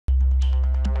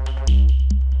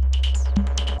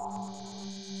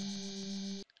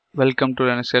Welcome to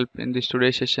Linux Help. In this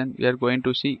today's session, we are going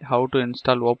to see how to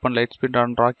install OpenLiteSpeed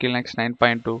on Rocky Linux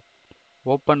 9.2.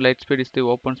 OpenLiteSpeed is the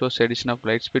open source edition of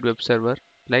LiteSpeed Web Server.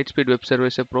 LiteSpeed Web Server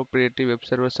is a proprietary web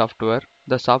server software.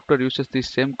 The software uses the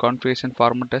same configuration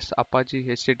format as Apache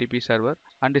HTTP Server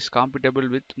and is compatible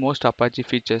with most Apache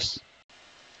features.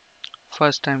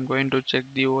 First, I am going to check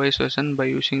the OS version by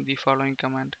using the following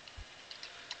command.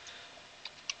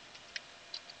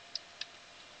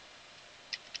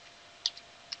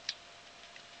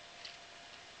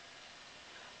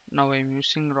 Now I am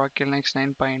using Rocky Linux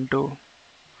 9.2.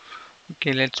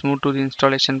 Okay, let's move to the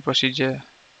installation procedure.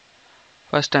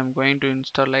 First, I am going to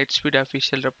install LiteSpeed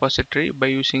official repository by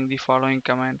using the following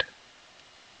command.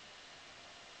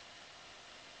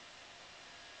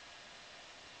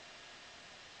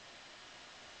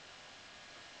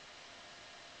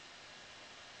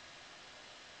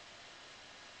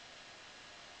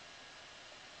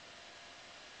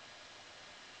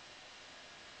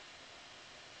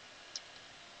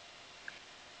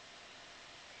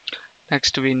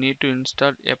 Next, we need to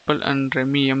install Apple and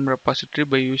REMIum repository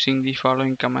by using the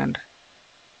following command.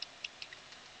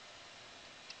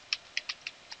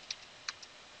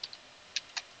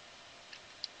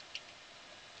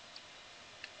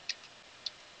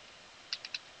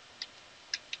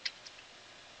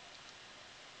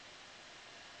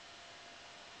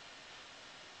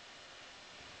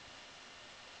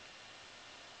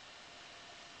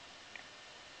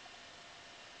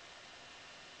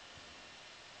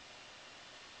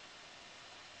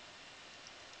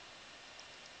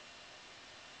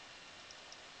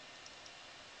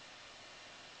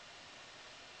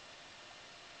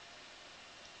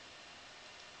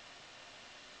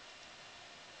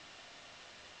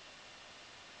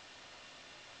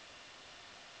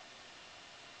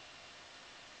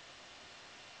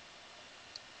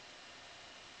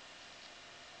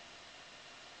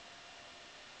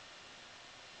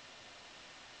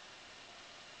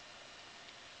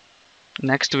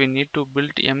 Next, we need to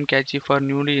build mcache for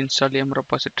newly installed M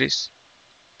repositories.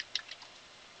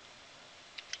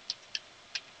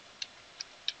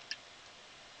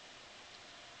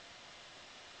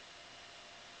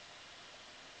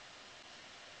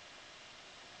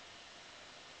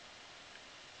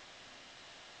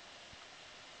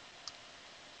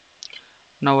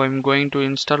 Now I am going to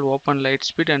install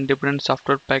OpenLiteSpeed and different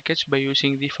software package by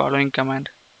using the following command.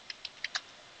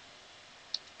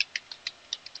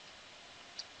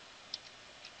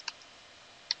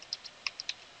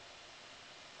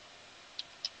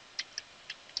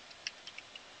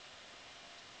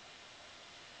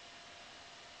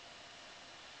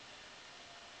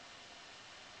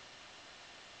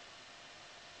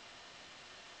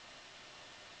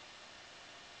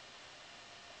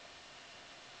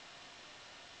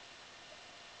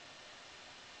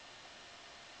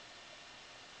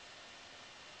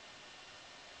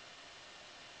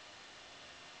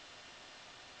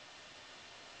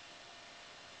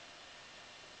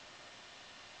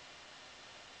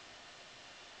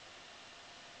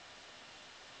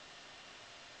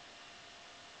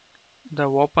 The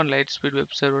OpenLiteSpeed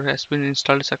web server has been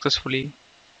installed successfully.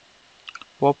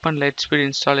 OpenLiteSpeed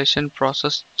installation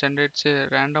process generates a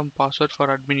random password for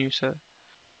admin user.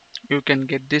 You can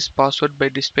get this password by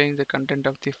displaying the content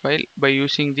of the file by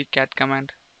using the cat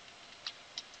command.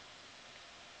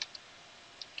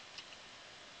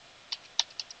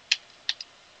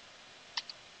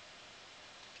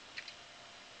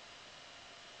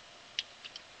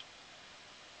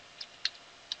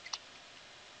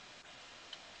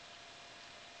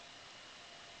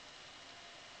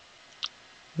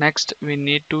 Next, we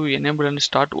need to enable and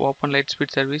start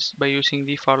OpenLiteSpeed service by using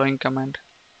the following command.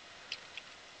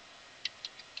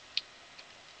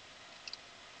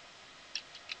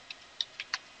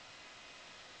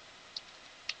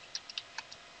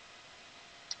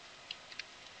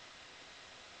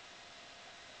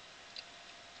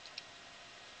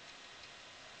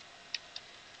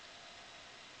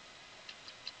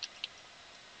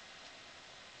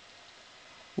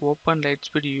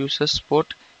 OpenLiteSpeed uses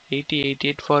port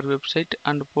 8088 for website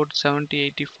and port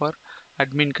 7080 for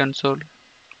admin console.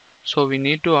 So we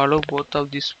need to allow both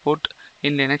of these port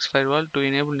in Linux firewall to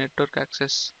enable network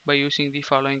access by using the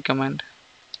following command.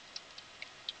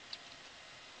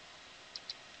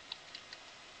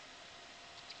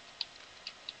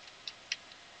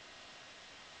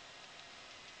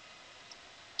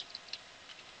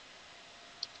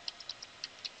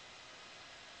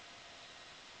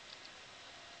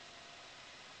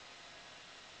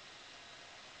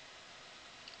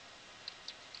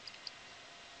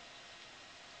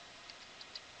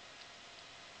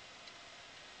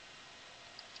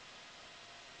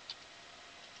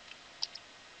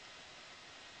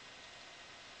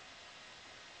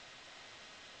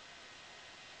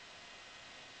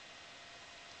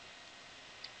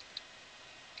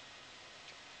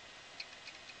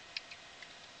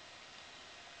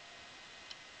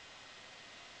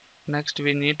 Next,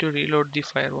 we need to reload the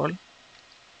firewall.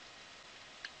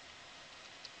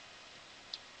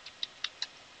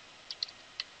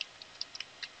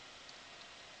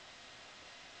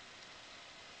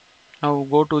 Now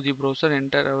go to the browser,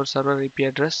 enter our server IP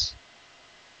address.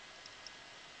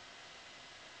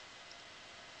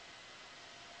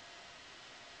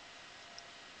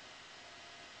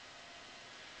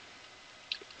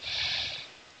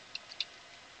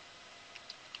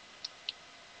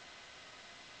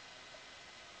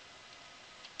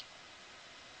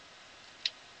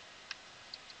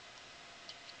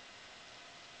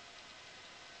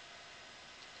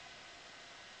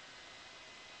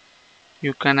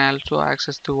 You can also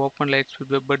access the OpenLiteSpeed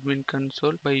Web Admin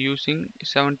Console by using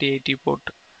 7080 port.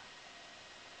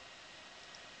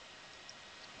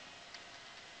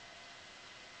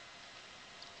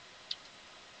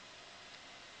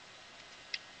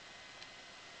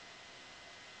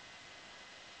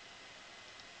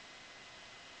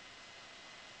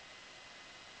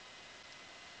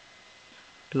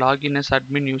 Log in as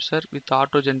admin user with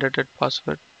auto-generated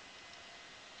password.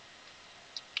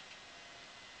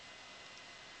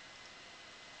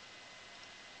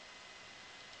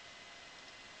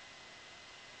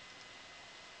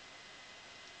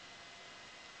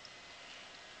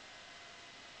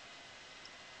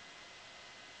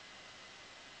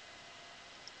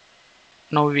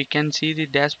 Now we can see the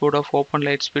dashboard of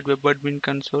OpenLiteSpeed Web Admin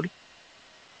Console.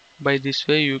 By this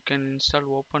way, you can install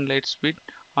OpenLiteSpeed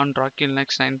on Rocky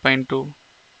Linux 9.2.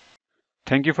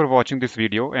 Thank you for watching this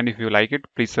video, and if you like it,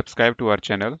 please subscribe to our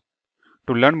channel.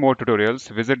 To learn more tutorials,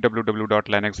 visit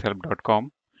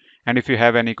www.linuxhelp.com, and if you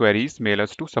have any queries, mail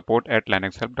us to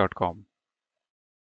support@linuxhelp.com.